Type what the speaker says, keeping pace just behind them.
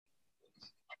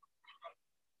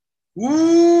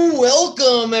Ooh,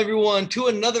 welcome everyone to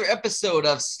another episode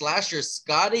of Slasher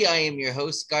Scotty. I am your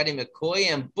host, Scotty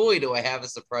McCoy, and boy, do I have a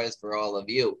surprise for all of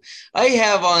you. I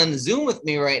have on Zoom with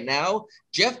me right now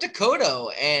Jeff Dakota,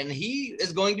 and he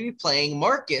is going to be playing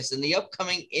Marcus in the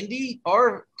upcoming indie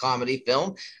horror comedy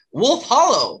film Wolf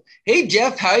Hollow. Hey,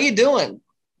 Jeff, how you doing?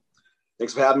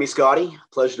 Thanks for having me, Scotty.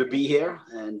 Pleasure to be here,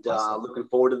 and Awesome. looking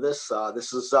forward to this.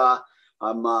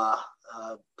 I'm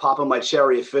popping my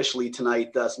cherry officially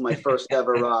tonight. That's my first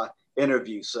ever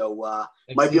interview, so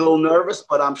might be a little Excellent. nervous,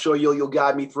 but I'm sure you'll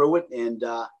guide me through it. And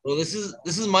Well, this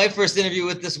is my first interview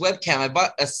with this webcam. I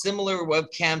bought a similar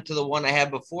webcam to the one I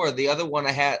had before. The other one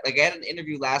I had an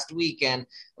interview last week and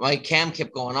my cam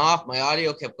kept going off, my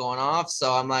audio kept going off.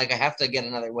 So I'm like, I have to get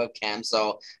another webcam.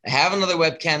 So I have another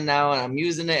webcam now and I'm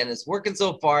using it and it's working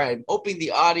so far. I'm hoping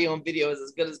the audio and video is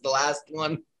as good as the last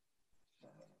one.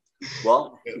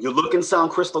 well, you look and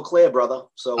sound crystal clear, brother.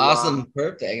 So Awesome,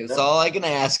 perfect. That's yeah. all I can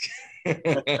ask. So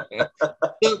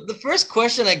the first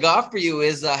question I got for you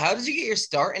is, how did you get your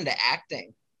start into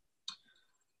acting?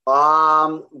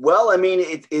 Well, I mean,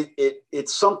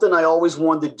 it's something I always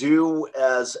wanted to do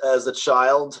as a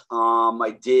child.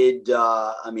 I did.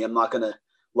 I mean, I'm not gonna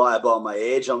lie about my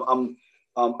age. I'm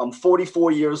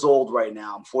 44 years old right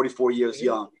now. I'm 44 years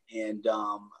young, and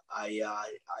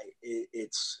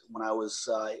it's when I was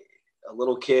a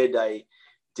little kid. I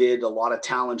did a lot of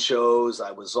talent shows. I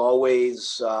was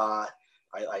always I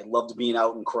loved being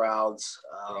out in crowds.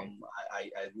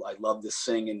 I love to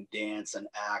sing and dance and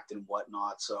act and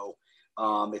whatnot. So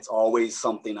it's always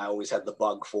something I always had the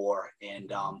bug for.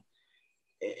 And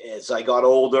as I got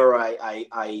older,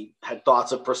 I had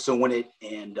thoughts of pursuing it,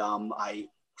 and I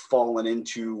fallen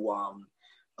into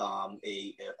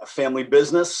a family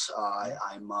business.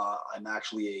 I'm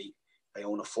actually I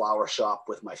own a flower shop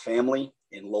with my family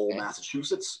in Lowell, Okay.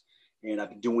 Massachusetts, and I've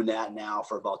been doing that now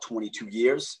for about 22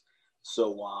 years.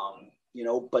 So,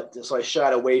 but so I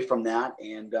shied away from that.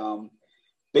 And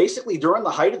basically, during the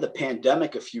height of the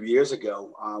pandemic a few years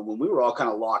ago, when we were all kind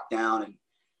of locked down and,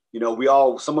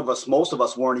 some of us, most of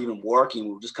us weren't even working,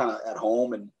 we were just kind of at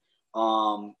home. And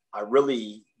I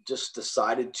really just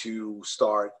decided to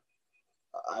start.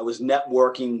 I was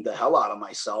networking the hell out of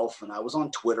myself, and I was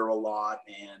on Twitter a lot.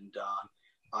 And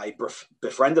I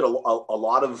befriended a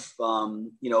lot of,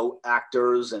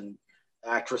 actors and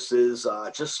actresses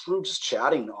just through just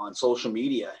chatting on social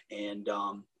media. And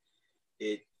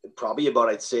it probably about,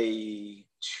 I'd say,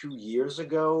 2 years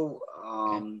ago,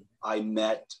 Okay. I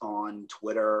met on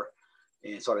Twitter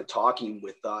and started talking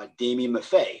with Damien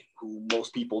Maffei, who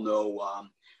most people know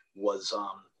was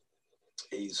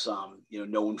he's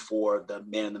known for the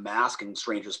Man in the Mask and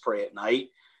Strangers Pray at Night.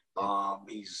 Yeah.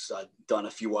 He's done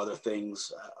a few other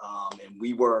things, and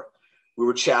we were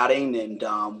chatting,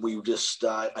 and we just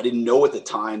I didn't know at the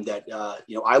time that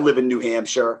I live in New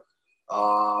Hampshire.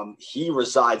 He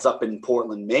resides up in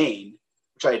Portland, Maine,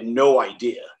 which I had no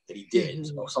idea that he did.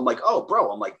 So I'm like, oh,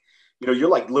 bro, I'm like, you're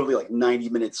like literally like 90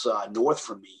 minutes north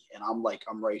from me, and I'm like,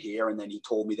 I'm right here. And then he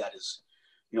told me that his,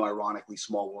 ironically,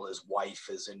 small world, his wife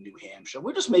is in New Hampshire.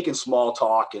 We're just making small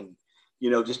talk and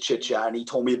just chit chat. And he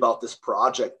told me about this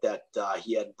project that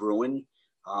he had brewing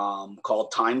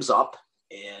called Time's Up,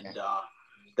 and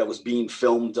that was being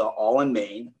filmed all in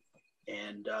Maine.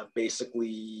 And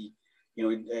basically,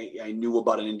 I knew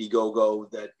about an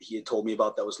Indiegogo that he had told me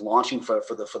about that was launching for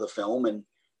the film. And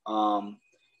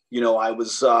I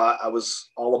was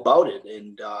all about it.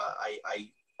 And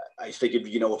I figured,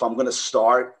 if I'm going to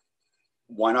start,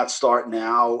 why not start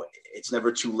now? It's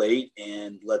never too late,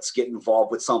 and let's get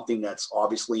involved with something that's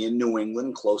obviously in New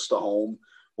England, close to home,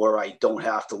 where I don't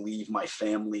have to leave my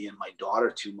family and my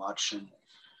daughter too much. And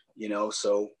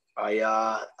so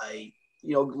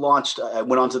launched. I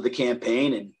went onto the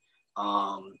campaign and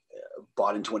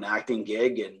bought into an acting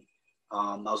gig, and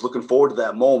I was looking forward to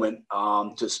that moment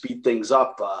to speed things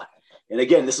up. And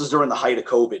again, this is during the height of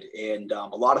COVID, and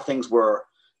a lot of things were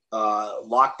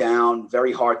locked down,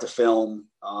 very hard to film.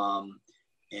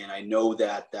 And I know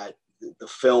that the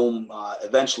film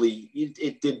eventually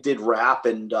it did wrap,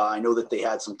 and I know that they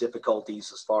had some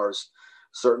difficulties as far as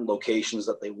certain locations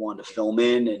that they wanted to film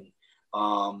in, and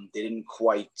they didn't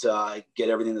quite get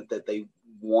everything that they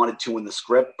wanted to in the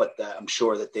script, but I'm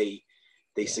sure that they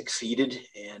succeeded.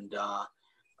 And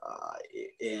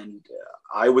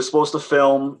I was supposed to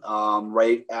film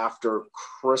right after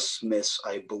Christmas,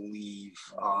 I believe,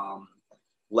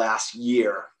 last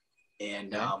year,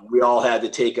 and Okay. we all had to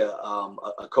take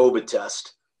a COVID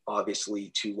test,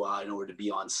 obviously, to in order to be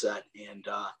on set. And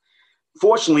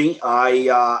fortunately,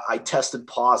 I tested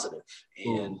positive,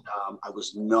 and Ooh. I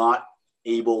was not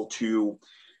able to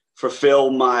fulfill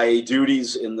my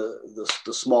duties in the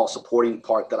small supporting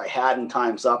part that I had in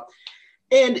Time's Up.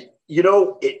 And, you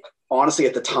know, it honestly,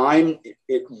 at the time,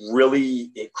 it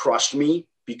really crushed me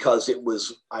because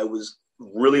I was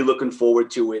really looking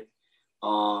forward to it.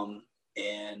 And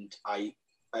I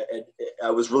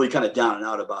was really kind of down and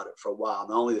out about it for a while.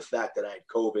 Not only the fact that I had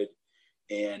COVID,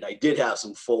 and I did have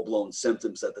some full-blown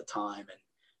symptoms at the time. And,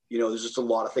 you know, there's just a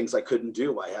lot of things I couldn't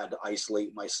do. I had to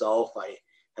isolate myself. I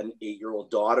had an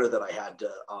 8-year-old daughter that I had to,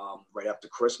 right after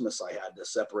Christmas, I had to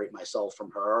separate myself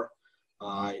from her.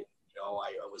 I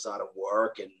was out of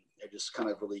work, and I just kind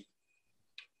of really,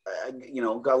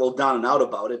 got a little down and out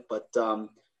about it. But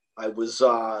I was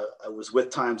with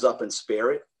Time's Up in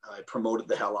spirit. I promoted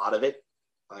the hell out of it.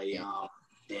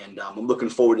 I'm looking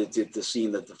forward to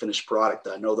seeing the finished product.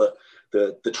 I know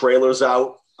the trailer's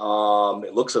out.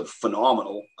 It looks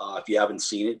phenomenal if you haven't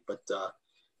seen it. But the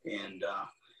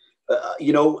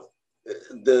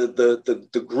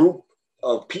group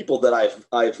of people that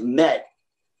I've met,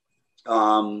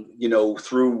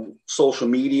 through social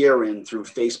media and through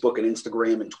Facebook and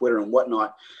Instagram and Twitter and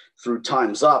whatnot, through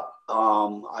Time's Up,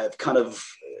 I've kind of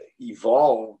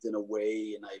evolved in a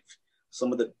way, and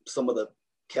some of the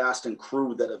cast and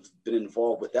crew that have been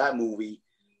involved with that movie.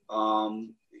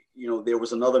 There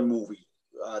was another movie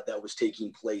that was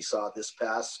taking place this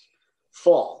past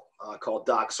fall called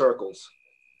Dark Circles,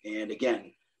 and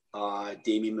again,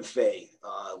 Damien Maffei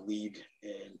lead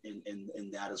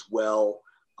in that as well.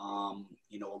 A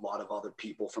lot of other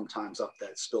people from Time's Up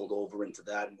that spilled over into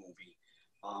that movie.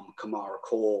 Kamara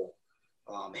Cole,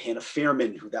 Hannah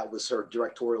Fearman, who that was her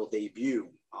directorial debut.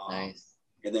 Nice.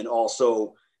 And then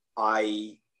also,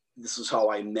 this is how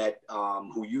I met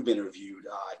who you've interviewed,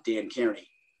 Dan Kearney.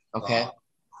 Okay.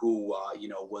 Who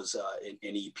was an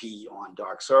EP on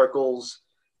Dark Circles,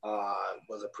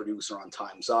 was a producer on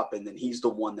Time's Up, and then he's the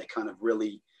one that kind of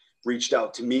really reached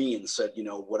out to me and said,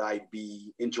 would I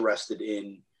be interested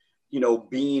in,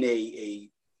 being a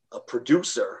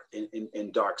producer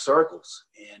in Dark Circles,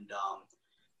 and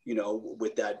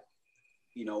with that,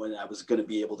 and I was going to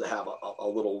be able to have a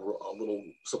little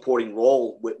supporting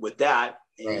role with that,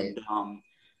 and right.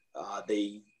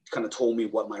 They kind of told me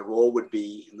what my role would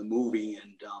be in the movie,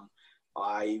 and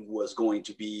I was going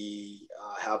to be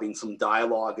having some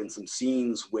dialogue and some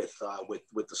scenes with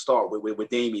the star, with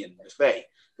Damien Maffei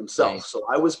himself. Nice. So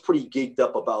I was pretty geeked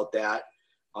up about that.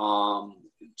 I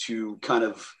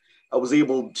was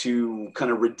able to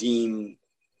kind of redeem,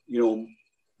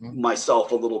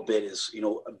 myself a little bit as,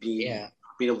 being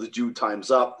able to do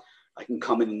Time's Up. I can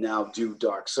come in and now do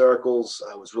Dark Circles.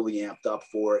 I was really amped up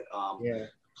for it.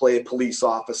 Play a police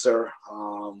officer.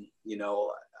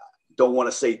 Don't want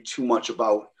to say too much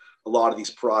about a lot of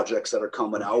these projects that are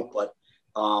coming out, but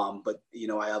I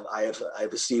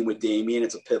have a scene with Damien.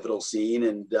 It's a pivotal scene,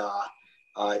 and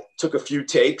I took a few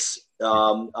takes.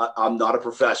 I'm not a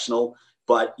professional,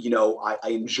 but I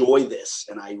enjoy this,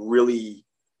 and I really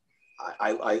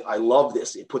I love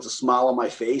this. It puts a smile on my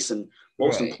face, and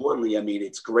most importantly, I mean,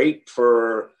 it's great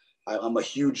for. I'm a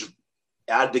huge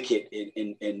advocate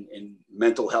in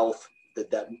mental health.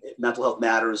 That mental health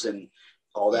matters and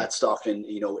all that stuff, and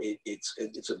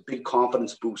it's a big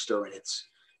confidence booster, and it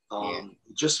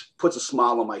just puts a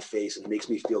smile on my face and makes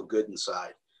me feel good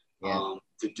inside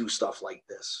to do stuff like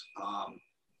this.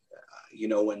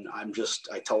 And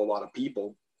I tell a lot of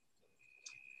people,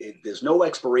 there's no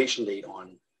expiration date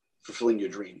on fulfilling your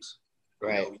dreams.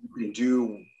 Right. You can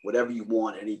do whatever you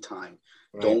want anytime.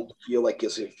 Right. Don't feel like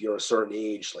as if you're a certain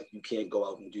age, like you can't go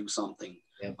out and do something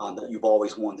that you've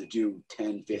always wanted to do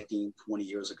 10, 15, 20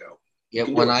 years ago. Yeah.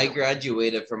 When I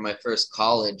graduated from my first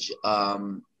college,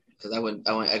 because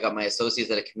I got my associates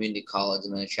at a community college,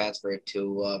 and then I transferred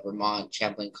to Vermont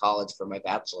Champlain College for my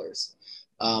bachelor's.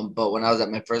 But when I was at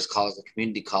my first college, the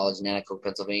community college in Nanticoke,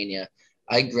 Pennsylvania,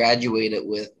 I graduated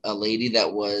with a lady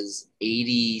that was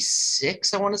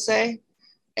 86, I want to say.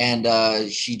 And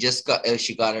she got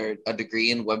a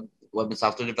degree in web and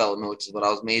software development, which is what I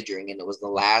was majoring in. It was the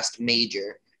last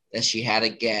major that she had to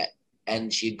get,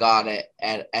 and she got it.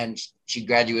 And she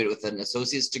graduated with an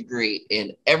associate's degree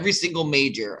in every single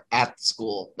major at the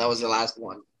school. That was her last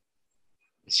one.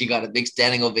 She got a big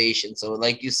standing ovation. So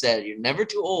like you said, you're never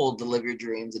too old to live your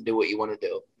dreams and do what you want to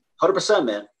do. 100%,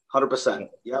 man. 100%.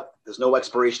 Yep. There's no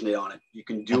expiration date on it. You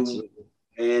can do. Absolutely.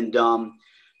 And,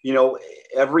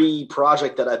 every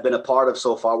project that I've been a part of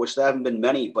so far, which there haven't been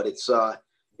many, but it's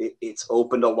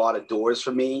opened a lot of doors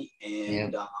for me,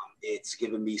 and it's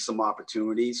given me some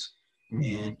opportunities.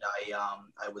 Mm-hmm. And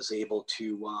I was able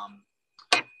to,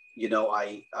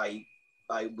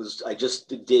 I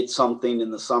just did something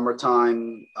in the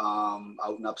summertime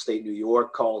out in upstate New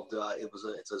York called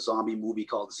it's a zombie movie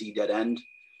called Z Dead End.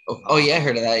 Oh yeah, I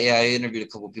heard of that. Yeah, I interviewed a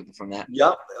couple of people from that.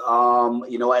 Yep. I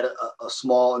had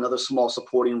another small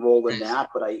supporting role in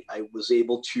that, but I was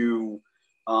able to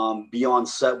be on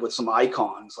set with some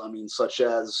icons. I mean, such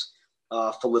as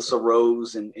Felissa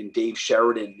Rose and Dave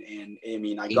Sheridan, and I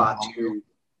mean, I got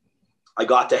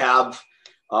to have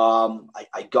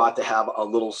a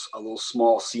little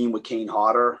small scene with Kane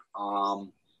Hodder,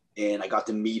 and I got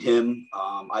to meet him.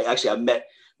 I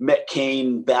met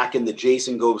Kane back in the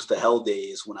Jason Goes to Hell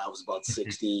days when I was about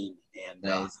 16, and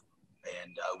Nice.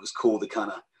 It was cool to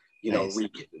kind of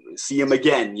see him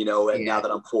again. And now that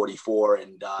I'm 44,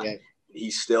 and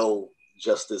he's still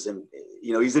just as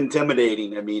he's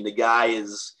intimidating. I mean, the guy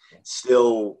is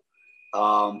still.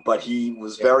 But he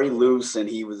was very loose, and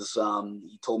he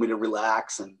told me to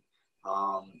relax, and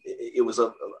I was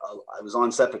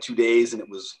on set for 2 days, and I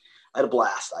had a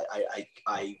blast.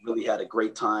 I really had a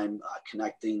great time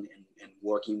connecting and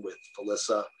working with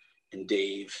Felissa and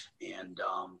Dave, and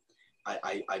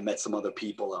I met some other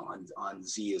people on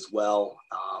Z as well.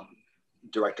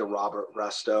 Director Robert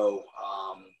Resto,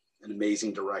 an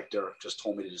amazing director, just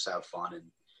told me to just have fun, and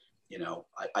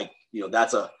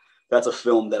that's a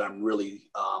film that I'm really,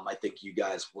 I think you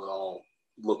guys will all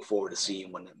look forward to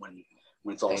seeing when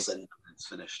it's all said and it's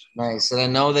finished. Nice. And I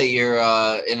know that you're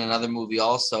in another movie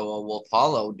also, Wolf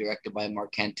Hollow, directed by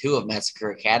Mark Cantu of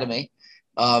Massacre Academy.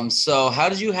 So how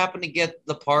did you happen to get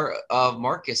the part of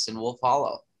Marcus in Wolf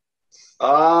Hollow?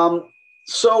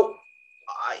 So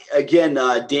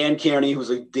Dan Kearney, who's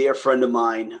a dear friend of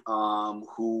mine,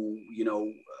 who,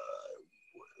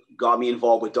 got me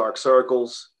involved with Dark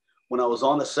Circles. When I was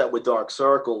on the set with Dark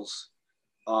Circles,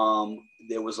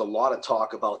 there was a lot of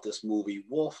talk about this movie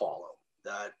Wolf Hollow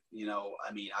that,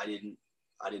 I didn't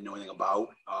know anything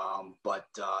about, but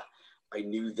I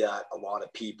knew that a lot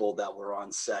of people that were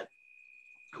on set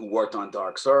who worked on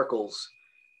Dark Circles,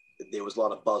 there was a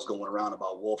lot of buzz going around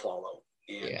about Wolf Hollow,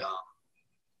 and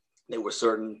there were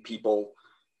certain people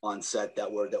on set that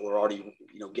were already,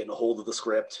 getting a hold of the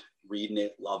script, reading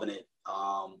it, loving it.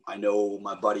 I know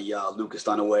my buddy Lucas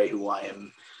Dunaway, who I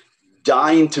am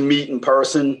dying to meet in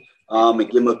person and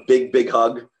give him a big, big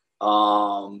hug.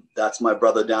 That's my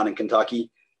brother down in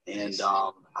Kentucky, and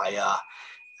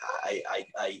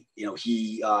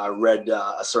he read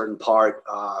a certain part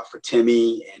for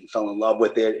Timmy and fell in love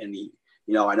with it, and he,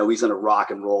 I know he's gonna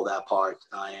rock and roll that part,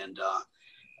 and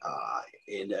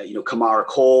Kamara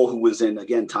Cole, who was in,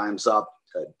 again, Time's Up,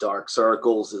 Dark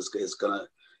Circles, is gonna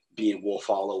be in Wolf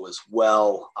Hollow as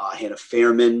well. Hannah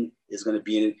Fairman is going to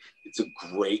be in it. It's a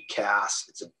great cast.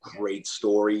 It's a great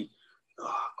story,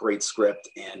 great script.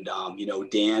 And,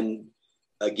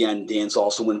 Dan's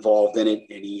also involved in it.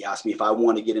 And he asked me if I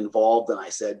want to get involved. And I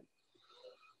said,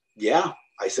 yeah.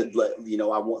 I said, let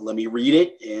me read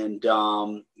it. And,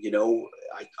 I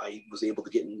was able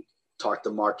to talk to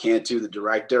Mark Cantu, the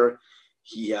director.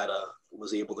 He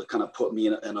was able to kind of put me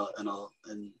in a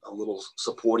little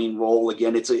supporting role.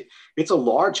 Again, it's a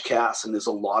large cast, and there's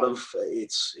a lot of,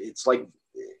 it's like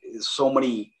there's so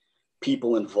many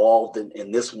people involved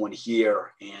in this one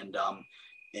here. And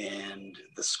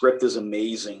the script is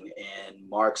amazing, and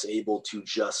Mark's able to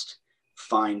just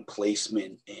find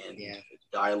placement and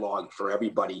dialogue for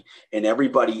everybody, and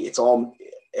everybody's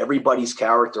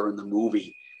character in the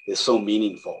movie is so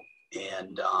meaningful.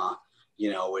 And,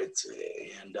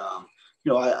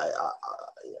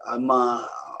 I'm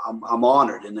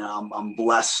honored, and I'm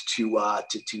blessed to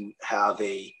have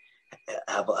a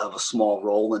small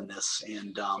role in this,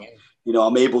 and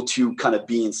I'm able to kind of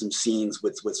be in some scenes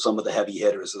with some of the heavy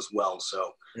hitters as well.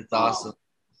 So it's awesome.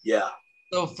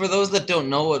 So for those that don't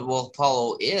know what Wolf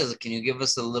Hollow is, can you give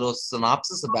us a little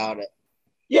synopsis about it?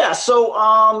 Yeah.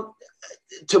 So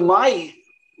to my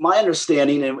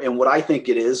understanding and what I think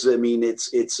it is, I mean,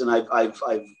 it's, and I've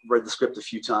read the script a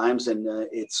few times, and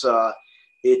it's a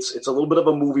little bit of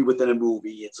a movie within a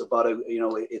movie. It's about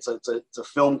it's a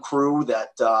film crew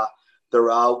that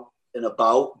they're out and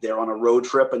about. They're on a road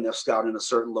trip, and they're scouting a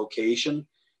certain location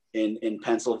in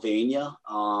Pennsylvania,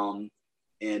 and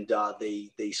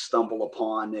they stumble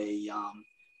upon an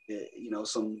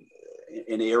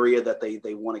area that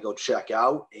they want to go check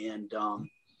out, and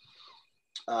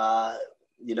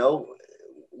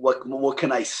what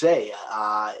can I say?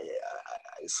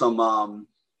 Some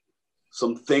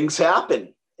things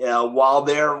happen while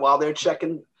they're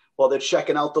checking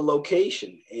out the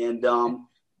location, and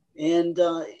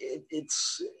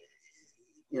it's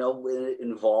it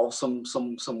involves some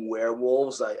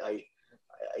werewolves. I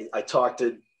talked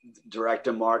to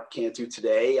director Mark Cantu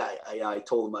today. I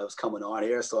told him I was coming on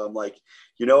here, so I'm like,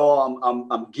 you know,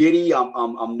 I'm giddy,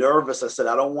 I'm nervous. I said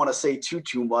I don't want to say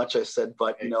too much. I said,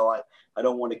 but you know, I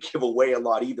don't want to give away a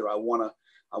lot either. I want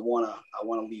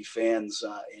to leave fans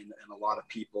and a lot of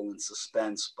people in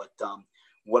suspense. But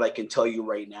what I can tell you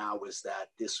right now is that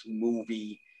this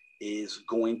movie is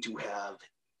going to have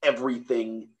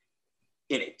everything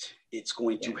in it. It's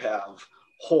going to have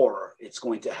horror. It's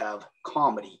going to have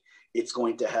comedy. It's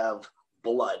going to have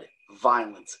blood,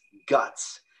 violence,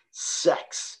 guts,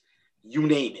 sex, you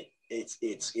name it.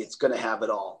 It's going to have it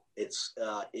all.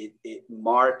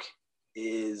 Mark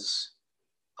is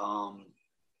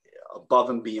above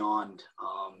and beyond.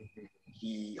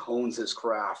 He hones his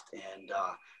craft, and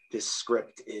this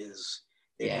script has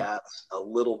a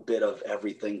little bit of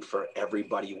everything for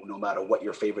everybody, no matter what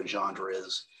your favorite genre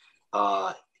is.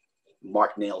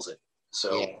 Mark nails it.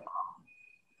 So.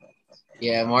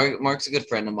 Yeah, Mark's a good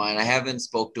friend of mine. I haven't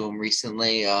spoke to him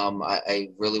recently. I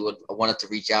really wanted to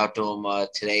reach out to him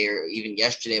today or even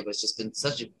yesterday, but it's just been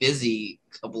such a busy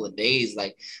couple of days.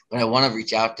 Like, but I want to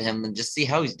reach out to him and just see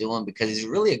how he's doing, because he's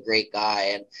really a great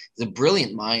guy and he's a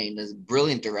brilliant mind, he's a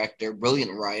brilliant director,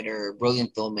 brilliant writer,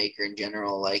 brilliant filmmaker in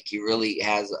general. Like, he really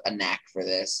has a knack for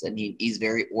this, and he's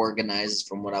very organized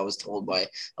from what I was told by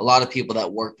a lot of people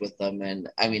that worked with him. And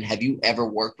I mean, have you ever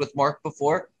worked with Mark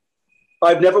before?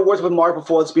 I've never worked with Mark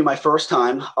before. This will be my first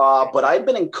time, but I've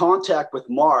been in contact with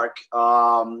Mark.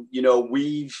 You know,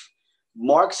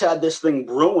 Mark's had this thing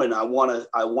brewing. I want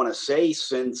to say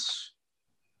since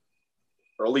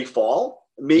early fall.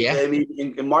 I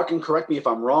mean, and Mark can correct me if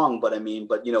I'm wrong, but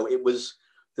you know,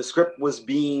 the script was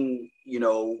being, you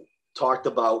know, talked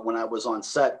about when I was on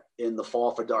set in the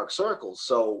fall for Dark Circles.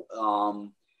 So,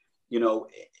 you know,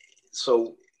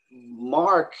 so.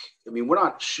 Mark, I mean, we're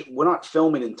not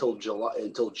filming until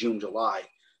June, July,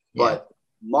 but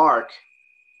Mark,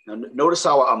 notice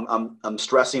how I'm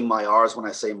stressing my R's when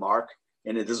I say Mark,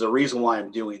 and there's a reason why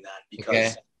I'm doing that,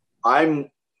 because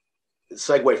I'm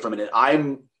segue for a minute.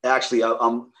 I'm actually,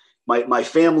 my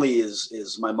family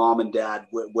is my mom and dad.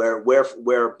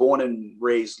 We're born and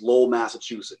raised Lowell,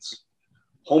 Massachusetts,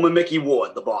 home of Mickey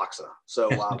Ward, the boxer. So,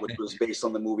 which was based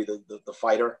on the movie The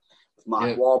Fighter.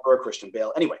 Mark Wahlberg, Christian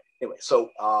Bale. Anyway,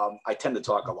 so I tend to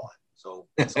talk a lot. So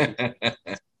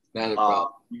not a problem.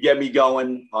 You get me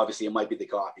going. Obviously, it might be the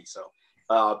coffee. So,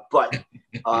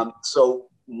 so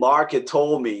Mark had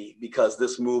told me, because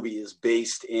this movie is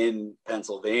based in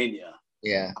Pennsylvania,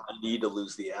 I need to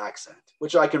lose the accent,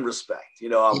 which I can respect. You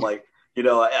know, I'm like, you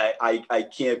know, I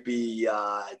can't be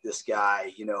this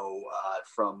guy, you know,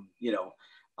 from, you know,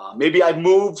 maybe I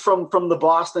moved from the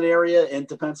Boston area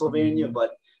into Pennsylvania,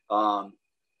 but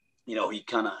you know, he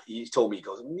told me, he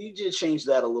goes, we need you to change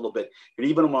that a little bit. And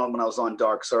even when I was on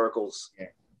Dark Circles,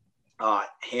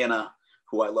 Hannah,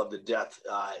 who I love to death,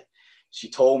 she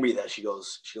told me that she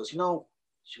goes, you know,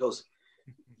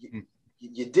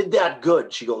 you did that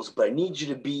good. She goes, but I need you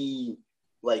to be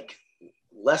like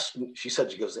less. She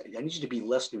goes, I need you to be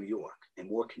less New York and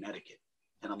more Connecticut.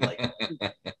 And I'm like,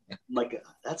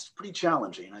 that's pretty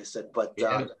challenging. And I said, but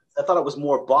I thought it was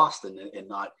more Boston and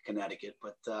not Connecticut.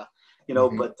 But you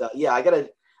know, I gotta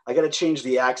change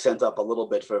the accent up a little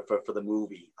bit for the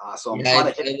movie. So I'm trying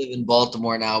I live in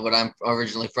Baltimore now, but I'm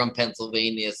originally from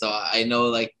Pennsylvania, so I know,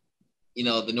 like, you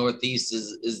know, the Northeast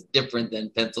is different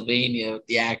than Pennsylvania with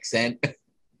the accent.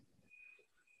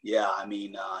 Yeah, I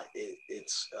mean,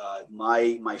 it's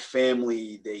my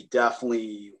family. They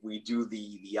definitely, we do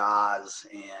the Oz,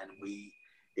 and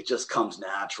it just comes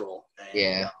natural.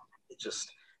 And, it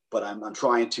just. But I'm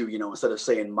trying to, you know, instead of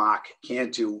saying Mark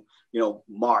Cantu, you know,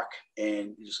 Mark,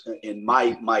 and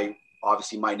my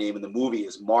obviously my name in the movie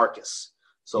is Marcus.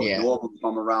 So normally if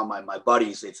I'm around my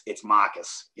buddies, it's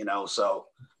Marcus. You know, so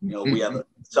you know, we have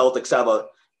Celtics have a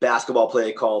basketball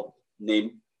player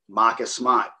named Marcus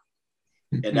Smart.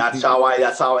 And that's how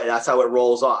it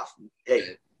rolls off.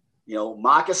 Hey, you know,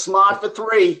 Marcus Smart for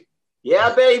 3.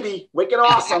 Yeah, baby. Wicked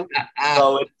awesome.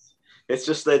 So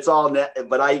it's all net,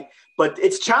 but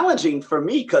it's challenging for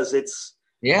me, because it's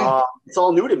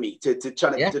all new to me to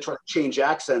try to change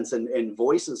accents and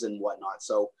voices and whatnot.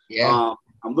 So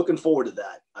I'm looking forward to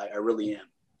that. I really am.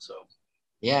 So.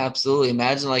 Yeah, absolutely.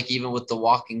 Imagine, like, even with The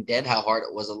Walking Dead, how hard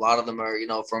it was. A lot of them are, you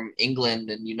know, from England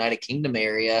and United Kingdom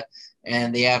area,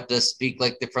 and they have to speak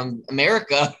like they're from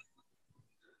America.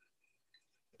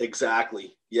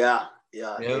 Exactly. Yeah.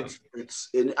 It's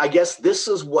and I guess this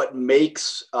is what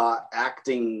makes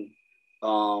acting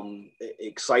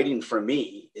exciting for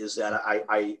me, is that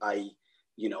I'm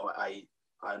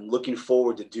looking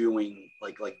forward to doing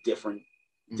like different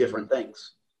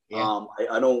things.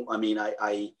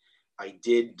 I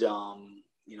did, I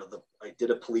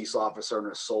did a police officer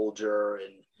and a soldier,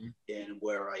 and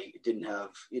where I didn't have,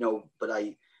 but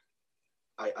I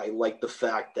like the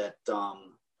fact that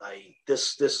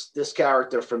this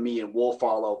character for me in Wolf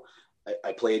Hollow,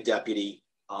 I play a deputy,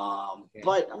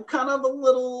 but I'm kind of a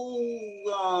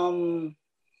little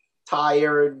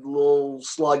tired, a little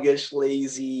sluggish,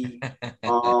 lazy. I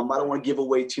don't want to give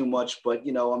away too much, but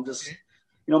I'm just,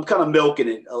 I'm kind of milking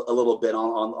it a little bit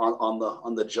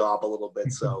on the job a little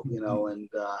bit. So, and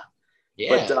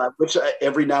but which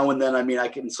every now and then, I mean, I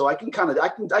can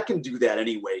do that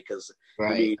anyway, because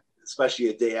right. I mean, especially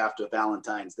a day after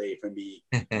Valentine's Day for me,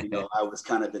 I was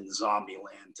kind of in zombie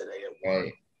land today at work.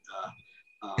 Right.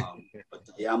 But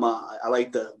yeah, I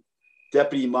like the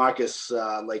Deputy Marcus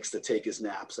likes to take his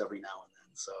naps every now and then.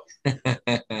 So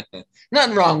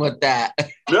nothing wrong with that.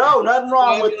 No, nothing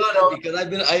wrong with it. Because I've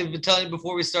been telling you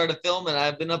before we started filming,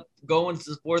 I've been up going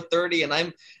since 4:30, and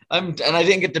and I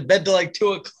didn't get to bed till like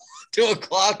 2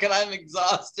 o'clock, and I'm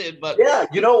exhausted. But yeah,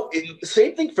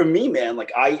 same thing for me, man.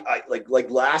 Like I like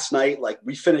last night, like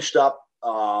we finished up.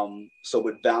 So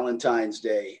with Valentine's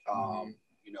Day,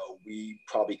 we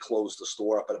probably closed the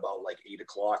store up at about like 8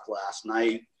 o'clock last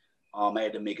night. I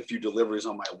had to make a few deliveries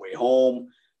on my way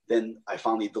home. Then I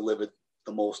finally delivered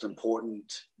the most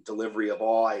important delivery of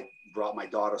all. I brought my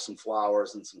daughter some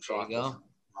flowers and some chocolate.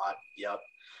 Yep.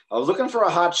 I was looking for a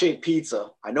heart-shaped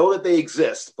pizza. I know that they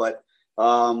exist, but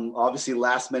obviously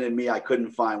last minute me, I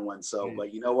couldn't find one. So,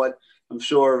 but you know what? I'm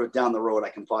sure down the road I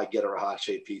can probably get her a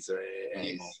heart-shaped pizza at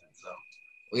any moment. So.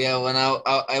 Yeah, when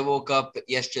I woke up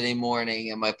yesterday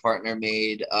morning and my partner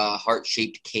made a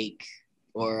heart-shaped cake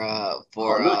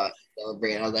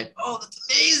celebrate. I was like, oh, that's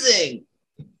amazing.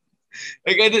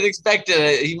 Like I didn't expect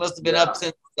it. He must have been up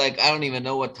since like I don't even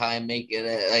know what time making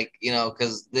it.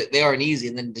 Because they aren't easy.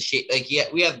 And then the shape,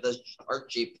 we have the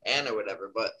heart-shaped pan or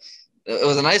whatever, but it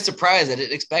was a nice surprise. I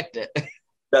didn't expect it.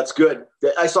 That's good.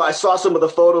 I saw some of the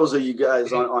photos of you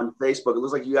guys on Facebook. It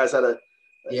looks like you guys had an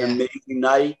amazing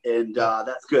night, and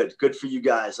that's good. Good for you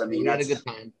guys. I mean, we had a good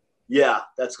time. Yeah,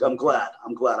 I'm glad.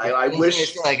 I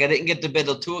wish I didn't get to bed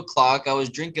till 2 o'clock. I was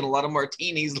drinking a lot of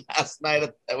martinis last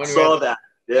night. I saw that.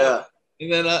 Yeah.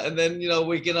 And then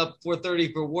waking up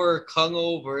 4:30 for work,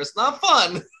 hungover. It's not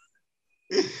fun.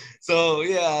 So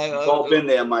yeah, we've all been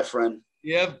there, my friend.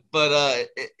 Yeah, but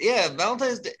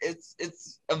Valentine's Day.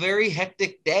 It's a very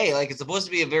hectic day. Like it's supposed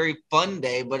to be a very fun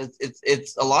day, but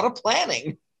it's a lot of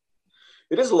planning.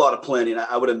 It is a lot of planning,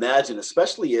 I would imagine,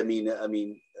 especially. I mean,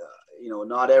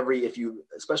 not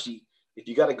especially if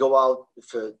you got to go out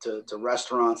to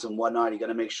restaurants and whatnot, you got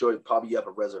to make sure you have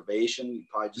a reservation. You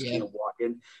probably just can't walk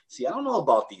in. See, I don't know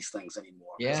about these things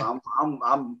anymore. Yeah.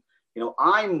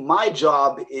 My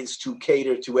job is to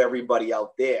cater to everybody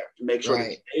out there to make sure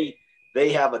that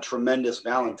they have a tremendous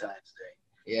Valentine's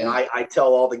Day. Yeah. And I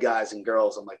tell all the guys and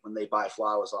girls, I'm like, when they buy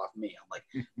flowers off me, I'm like,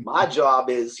 my job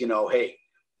is, hey,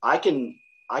 I can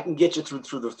get you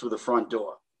through the front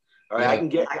door. All right.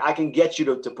 I can get you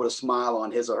to put a smile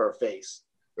on his or her face.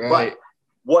 Right. But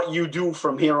what you do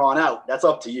from here on out, that's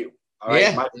up to you. All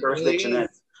right. My jurisdiction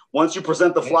ends. Once you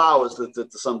present the flowers to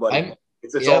somebody,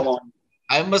 it's all on.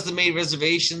 I must have made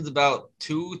reservations about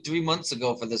 2-3 months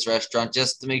ago for this restaurant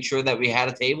just to make sure that we had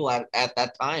a table at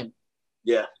that time.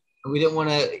 Yeah. We didn't want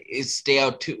to stay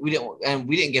out we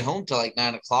didn't get home till like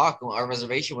 9 o'clock. Our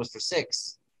reservation was for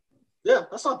 6. Yeah,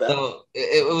 that's not bad. So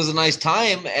it was a nice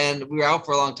time, and we were out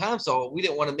for a long time, so we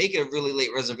didn't want to make it a really late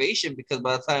reservation because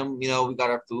by the time we got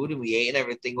our food and we ate and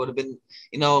everything, it would have been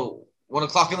 1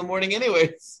 o'clock in the morning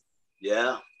anyways.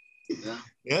 Yeah.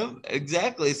 Yeah,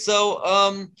 exactly.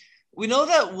 So we know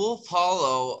that Wolf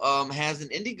Hollow has an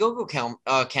Indiegogo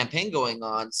campaign going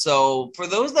on. So for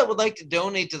those that would like to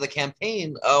donate to the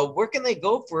campaign, where can they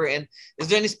go for it? And is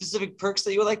there any specific perks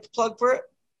that you would like to plug for it?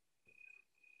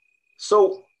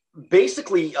 So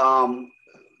basically,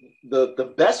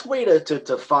 the best way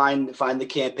to find the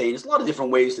campaign, there's a lot of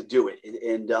different ways to do it.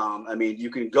 And I mean, you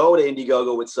can go to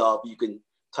Indiegogo itself. You can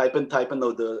type in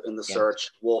the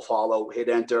search, Wolf Hollow, hit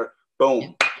enter,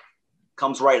 boom,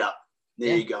 comes right up.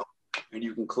 There you go. And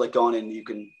you can click on it, and you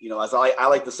can, as I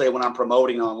like to say when I'm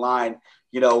promoting online,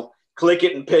 click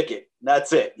it and pick it.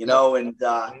 That's it, and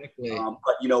but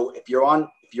if you're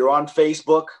on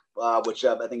Facebook, which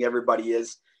I think everybody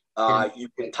is, you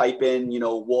can type in,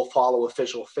 Wolf Hollow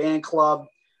Official Fan Club.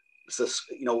 So,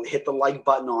 hit the like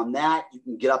button on that. You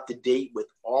can get up to date with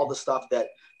all the stuff that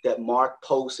Mark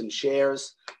posts and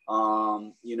shares.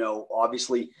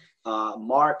 Obviously,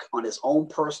 Mark on his own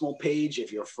personal page,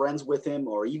 if you're friends with him,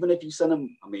 or even if you send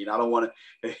him,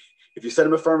 if you send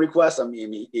him a friend request,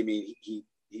 he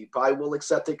probably will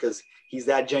accept it because he's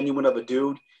that genuine of a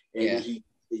dude. and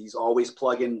he's always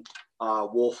plugging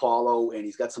Wolf Hollow, and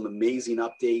he's got some amazing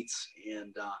updates.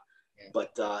 And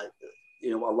but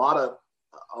you know, a lot of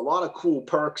cool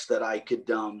perks that I could.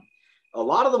 A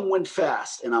lot of them went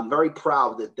fast, and I'm very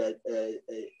proud that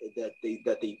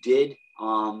they did.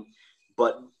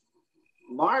 But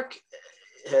Mark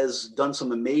has done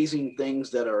some amazing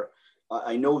things that are.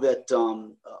 I know that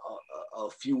a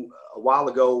while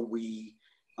ago we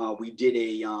did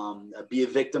a be a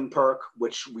victim perk,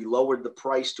 which we lowered the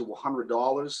price to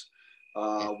 $100.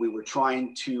 We were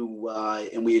trying to,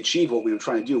 and we achieved what we were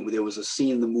trying to do. There was a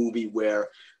scene in the movie where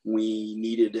we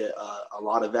needed a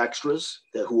lot of extras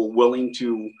who were willing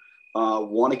to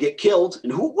want to get killed,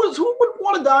 and who would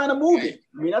want to die in a movie?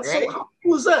 I mean, that's so how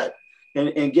cool is that?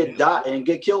 And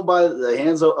get killed by the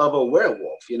hands of a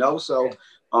werewolf, you know? So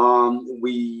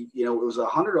we, you know, it was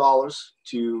 $100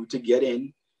 to get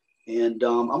in. And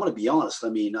I'm going to be honest. I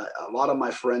mean, a lot of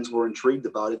my friends were intrigued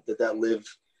about it that live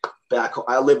back.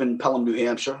 I live in Pelham, New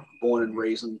Hampshire, born and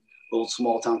raised in a little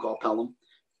small town called Pelham.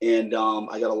 And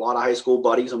I got a lot of high school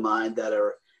buddies of mine that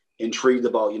are intrigued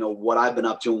about, you know, what I've been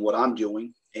up to and what I'm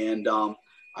doing. And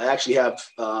I actually have,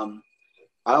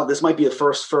 this might be the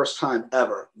first time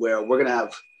ever where we're going to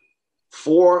have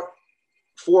four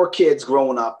kids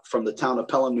growing up from the town of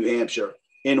Pelham, New Hampshire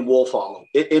in Wolf Hollow,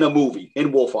 in a movie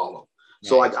in Wolf Hollow. Nice.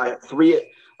 So I have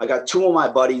three. I got two of my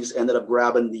buddies ended up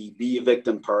grabbing the Be a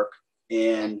Victim perk,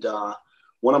 and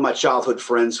one of my childhood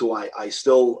friends who I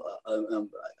still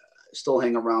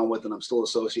hang around with and I'm still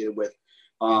associated with.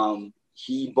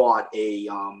 He bought a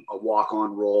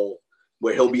walk-on role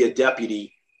where he'll be a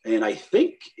deputy, and I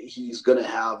think he's going to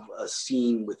have a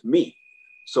scene with me.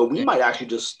 So we might actually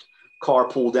just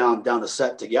carpool down the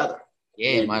set together.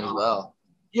 Yeah, and, might as well.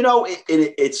 You know,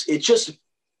 it's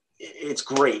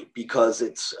great because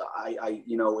it's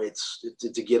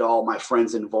to get all my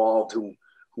friends involved who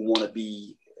want to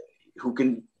be,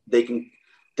 they can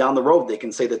down the road, they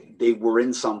can say that they were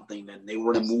in something and they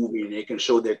were in a movie, and they can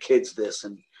show their kids this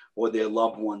or their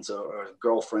loved ones or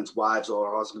girlfriends, wives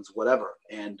or husbands, whatever.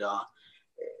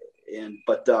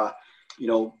 But you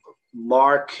know,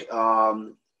 Mark,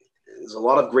 there's a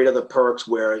lot of great other perks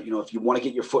where, you know, if you want to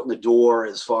get your foot in the door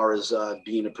as far as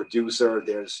being a producer,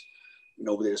 there's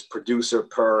producer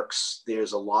perks.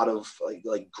 There's a lot of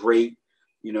like great,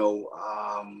 you know,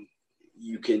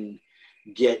 you can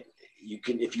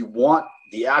if you want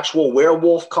the actual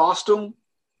werewolf costume,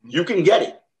 you can get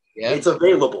it. Yeah. It's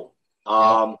available.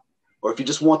 Or if you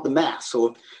just want the mask. So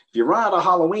if you run out of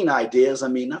Halloween ideas, I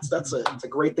mean, that's a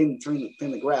great thing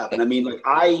to grab. And I mean, like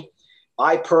I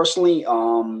personally,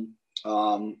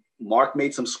 Mark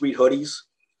made some sweet hoodies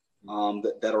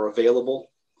that are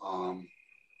available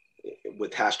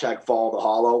with hashtag Follow the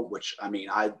Hollow, which I mean,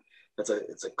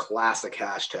 it's a classic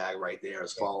hashtag right there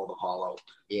is Follow the Hollow.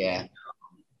 Yeah. And,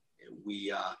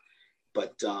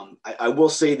 I will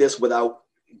say this without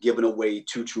giving away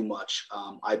too much.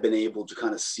 I've been able to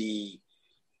kind of see,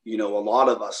 you know, a lot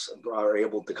of us are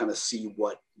able to kind of see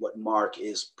what Mark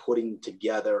is putting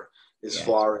together as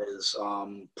far as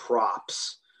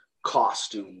props,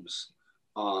 costumes,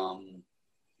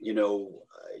 you know,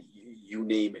 you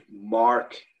name it.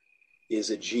 Mark is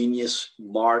a genius.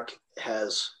 Mark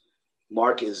is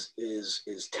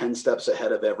 10 steps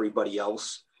ahead of everybody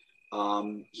else.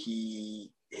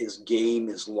 His game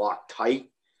is locked tight.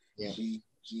 Yeah.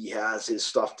 He has his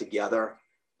stuff together.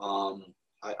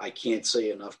 I can't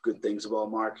say enough good things about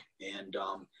Mark, and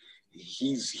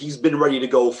he's been ready to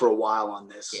go for a while on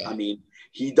this. Yeah. I mean,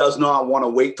 he does not want to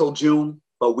wait till June,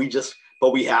 but we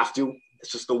have to.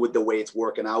 It's just the way it's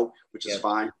working out, which is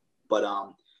fine. But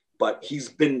he's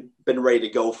been ready to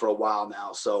go for a while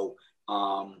now. So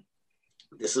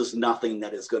this is nothing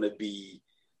that is going to be.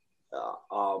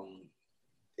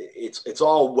 It's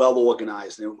all well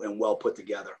organized and well put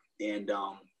together. And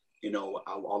you know,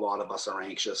 a lot of us are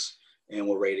anxious, and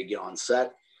we're ready to get on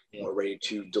set. Yeah. We're ready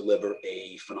to deliver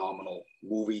a phenomenal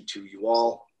movie to you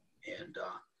all. And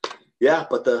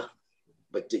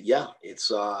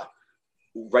it's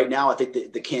right now, I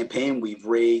think the campaign we've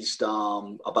raised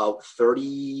about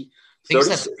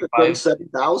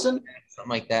 37,000, something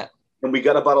like that. And we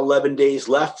got about 11 days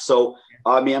left. So,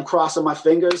 I mean, I'm crossing my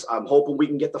fingers. I'm hoping we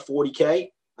can get the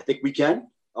 40K. I think we can.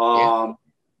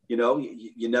 You know,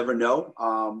 you never know.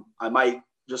 I might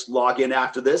just log in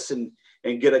after this and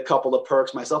get a couple of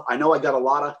perks myself. I know I got a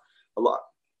lot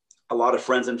of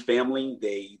friends and family.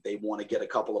 They want to get a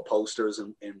couple of posters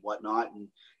and whatnot, and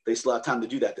they still have time to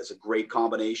do that. There's a great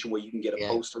combination where you can get a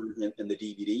poster in the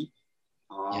DVD.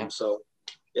 So,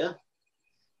 yeah.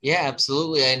 Yeah,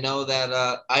 absolutely. I know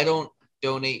that I don't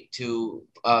donate to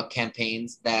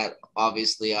campaigns that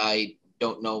obviously I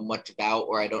don't know much about,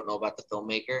 or I don't know about the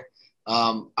filmmaker,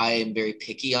 I am very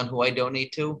picky on who I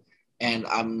donate to. And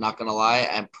I'm not going to lie,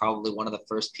 I'm probably one of the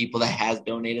first people that has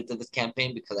donated to this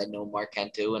campaign because I know Mark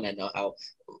Cantu and I know how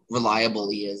reliable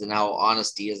he is and how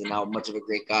honest he is and how much of a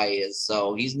great guy he is.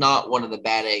 So he's not one of the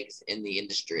bad eggs in the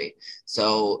industry.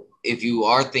 So if you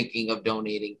are thinking of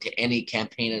donating to any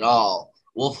campaign at all,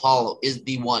 Wolf Hollow is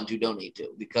the one to donate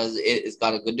to because it's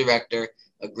got a good director,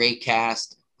 a great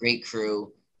cast, great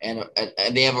crew, and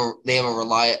they have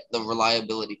the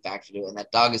reliability factor to it. And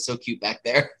that dog is so cute back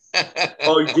there.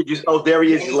 Oh, did you? Oh, there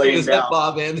he is laying down.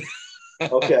 Bob in.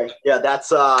 Okay, yeah, that's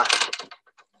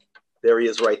there he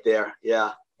is right there.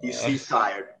 Yeah, he's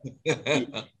tired.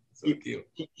 So cute.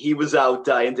 He was out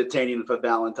entertaining for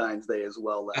Valentine's Day as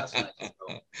well last night.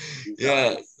 So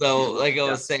yeah. So like I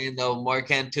was saying though, Mark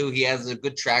Cantu, he has a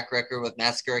good track record with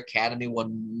Massacre Academy,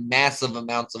 won massive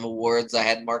amounts of awards. I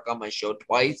had Mark on my show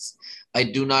twice. I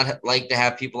do not like to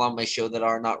have people on my show that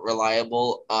are not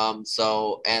reliable.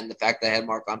 So and the fact that I had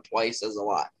Mark on twice is a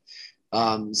lot.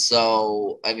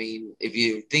 So, I mean, if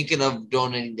you're thinking of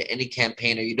donating to any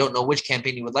campaign or you don't know which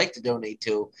campaign you would like to donate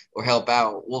to or help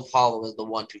out, Wolf Hollow is the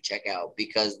one to check out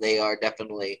because they are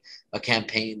definitely a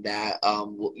campaign that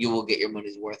you will get your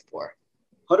money's worth for.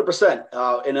 100%.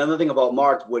 And another thing about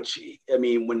Mark, which, I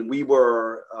mean, when we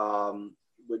were,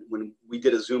 when we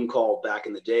did a Zoom call back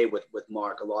in the day with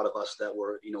Mark, a lot of us that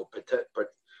were, you know,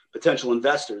 potential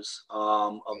investors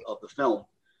of the film.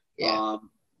 Yeah.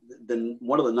 Then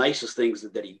one of the nicest things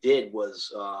that he did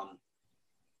was,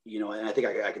 you know, and I think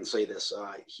I can say this,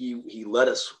 he let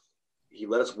us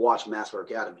watch Massacre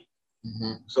Academy.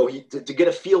 Mm-hmm. So to get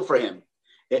a feel for him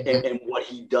and what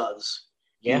he does,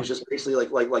 he was just basically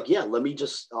like, yeah, let me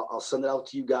just, I'll send it out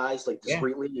to you guys like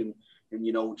discreetly and,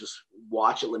 you know, just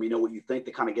watch it. Let me know what you think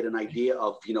to kind of get an idea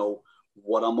of, you know,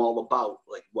 what I'm all about,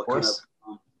 like what kind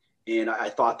of, and I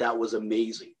thought that was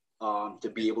amazing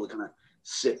to be able to kind of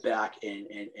sit back and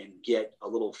get a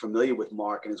little familiar with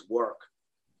Mark and his work.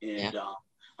 And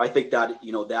I think that,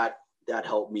 you know, that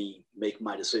helped me make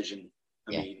my decision.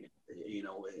 I mean, you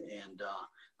know, and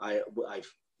I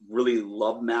really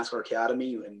love Massacre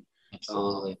Academy and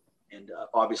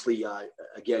obviously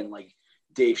again, like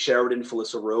Dave Sheridan,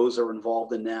 Felissa Rose are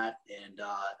involved in that. And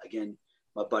again,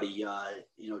 my buddy, you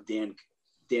know, Dan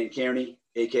Kearney,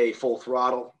 aka Full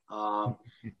Throttle.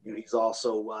 You know, he's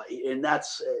also and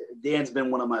that's Dan's been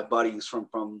one of my buddies from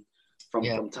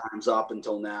times up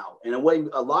until now. And a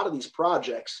lot of these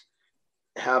projects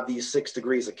have these 6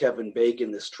 degrees of Kevin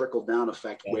Bacon, this trickle down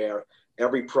effect where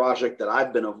every project that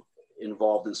I've been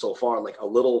involved in so far, like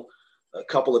a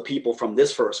couple of people from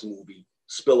this first movie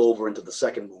spill over into the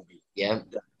second movie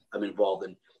that I'm involved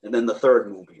in, and then the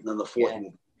third movie, and then the fourth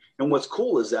movie. And what's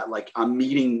cool is that like I'm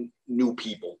meeting new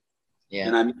people.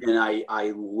 And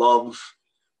I love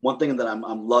one thing that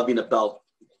I'm loving about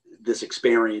this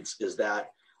experience is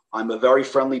that I'm a very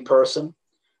friendly person.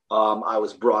 I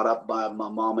was brought up by my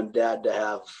mom and dad to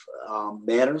have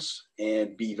manners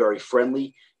and be very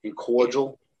friendly and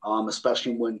cordial,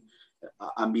 especially when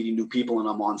I'm meeting new people and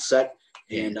I'm on set.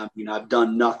 And I mean, I've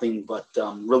done nothing but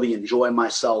really enjoy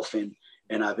myself, and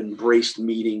I've embraced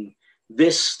meeting.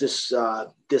 This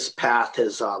path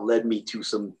has led me to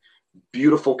some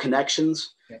beautiful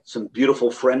connections, some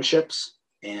beautiful friendships,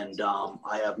 and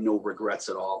I have no regrets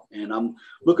at all. And I'm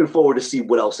looking forward to see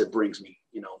what else it brings me,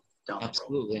 you know, down the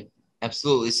road.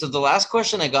 Absolutely. So the last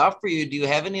question I got for you, do you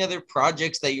have any other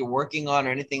projects that you're working on or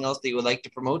anything else that you would like to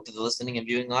promote to the listening and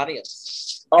viewing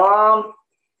audience?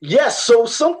 Yes. So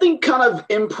something kind of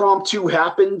impromptu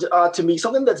happened to me,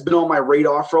 something that's been on my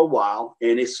radar for a while,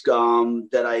 and it's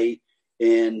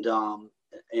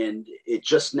and it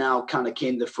just now kind of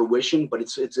came to fruition, but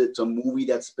it's a movie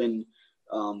that's been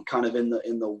kind of in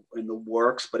the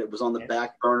works, but it was on the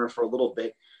back burner for a little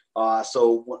bit.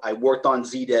 So I worked on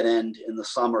Z Dead End in the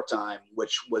summertime,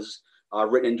 which was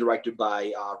written and directed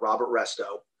by Robert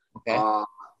Resto. Okay.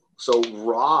 So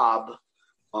Rob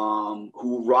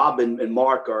and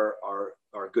Mark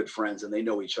are good friends, and they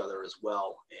know each other as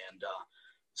well. And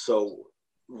so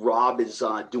Rob is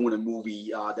doing a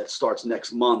movie that starts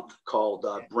next month called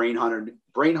Brain Hunter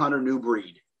New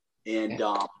Breed, and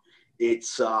it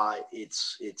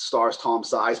stars Tom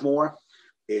Sizemore.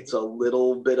 It's a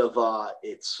little bit of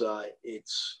it's a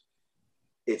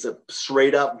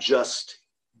straight up just,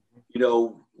 you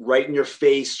know, right in your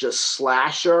face, just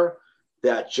slasher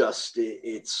that just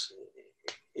it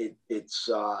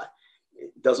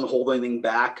doesn't hold anything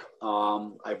back.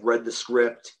 I've read the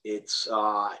script.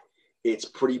 It's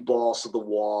pretty balls to the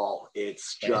wall.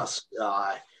 It's just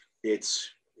it's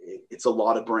a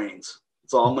lot of brains.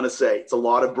 That's all I'm gonna say. It's a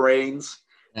lot of brains.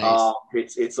 Nice.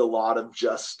 It's a lot of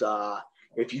just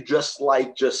if you just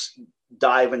like just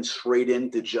diving straight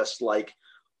into just like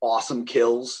awesome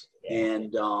kills Yeah.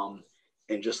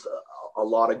 and just a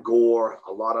lot of gore,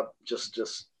 a lot of just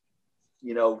just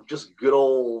good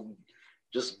old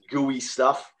just gooey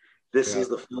stuff. This Yeah. is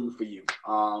the film for you.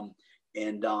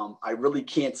 I really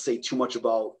can't say too much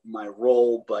about my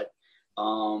role, but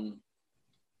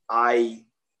I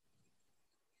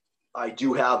I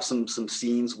do have some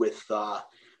scenes with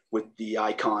the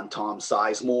icon Tom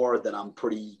Sizemore that I'm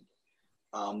pretty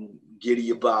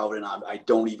giddy about, and I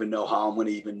don't even know how I'm going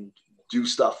to even do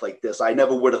stuff like this. I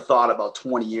never would have thought about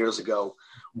 20 years ago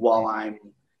while I'm,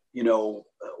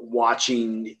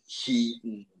 watching Heat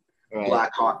and Right.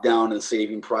 Black Hawk Down and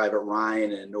Saving Private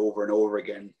Ryan and over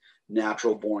again,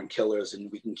 Natural Born Killers, and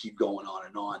we can keep going on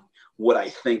and on. What I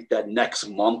think that next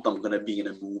month I'm going to be in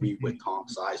a movie with Tom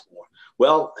Sizemore.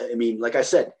 Well, I mean, like I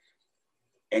said,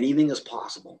 anything is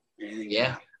possible. Anything can Yeah.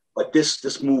 happen. But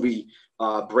this movie,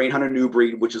 Brain Hunter New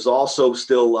Breed, which is also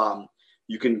still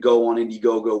you can go on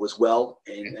Indiegogo as well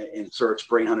and search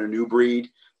Brain Hunter New Breed.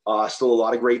 Still a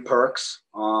lot of great perks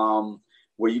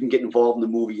where you can get involved in the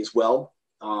movie as well.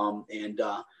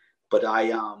 But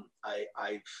I've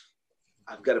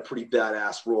got a pretty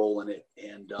badass role in it,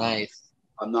 and Nice.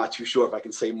 I'm not too sure if I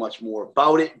can say much more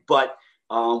about it. But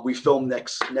we film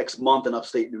next month in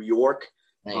upstate New York.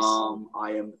 Nice.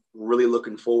 I am really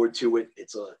looking forward to it.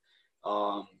 It's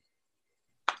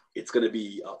going to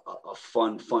be a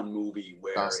fun movie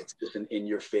where Awesome. it's just an in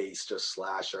your face, just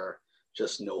slasher,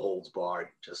 just no holds barred,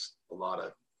 just a lot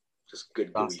of just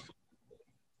good gooey. Awesome.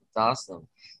 Awesome.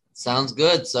 Sounds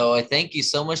good. So I thank you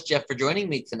so much, Jeff, for joining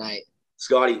me tonight.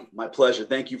 Scotty, my pleasure.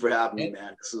 Thank you for having me,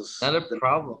 man. This is not a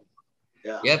problem.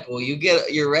 Yeah. Yep. Well, you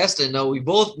get your rest, and know we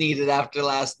both need it after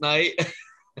last night.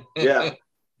 Yeah.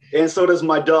 And so does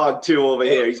my dog too over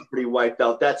here. He's pretty wiped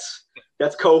out. That's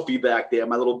Kofi back there,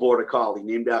 my little border collie,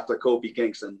 named after Kofi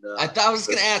Kingston. I thought I was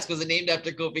going to ask, was it named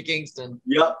after Kofi Kingston?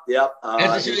 Yep. I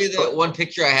have to show you the one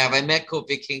picture I have. I met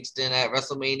Kofi Kingston at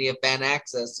WrestleMania Fan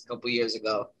Access a couple years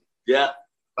ago. Yeah.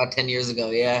 About 10 years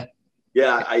ago, yeah.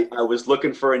 Yeah, I was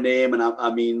looking for a name, and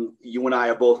I mean, you and I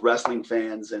are both wrestling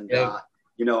fans, and Yep.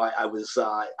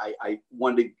 I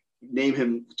wanted to name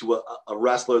him to a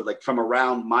wrestler like from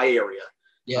around my area.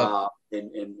 Yeah. And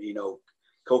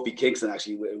Kofi Kingston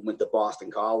actually went to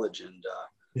Boston College, and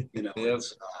Yep.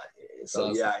 so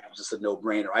awesome. yeah, it was just a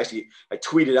no-brainer. I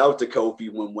tweeted out to Kofi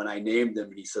when I named him,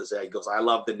 and he says, he goes, "I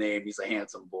love the name. He's a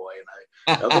handsome boy."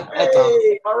 And I was like,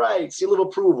 "Hey, all right, see a little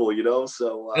approval,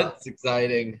 So that's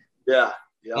exciting. Yeah.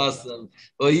 Awesome.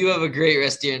 Well, you have a great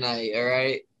rest of your night. All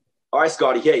right. All right,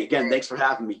 Scotty. Hey, again, thanks for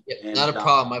having me. Yep. Not a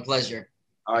problem. My pleasure.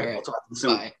 All right. I'll talk to you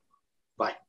soon. Bye. Bye.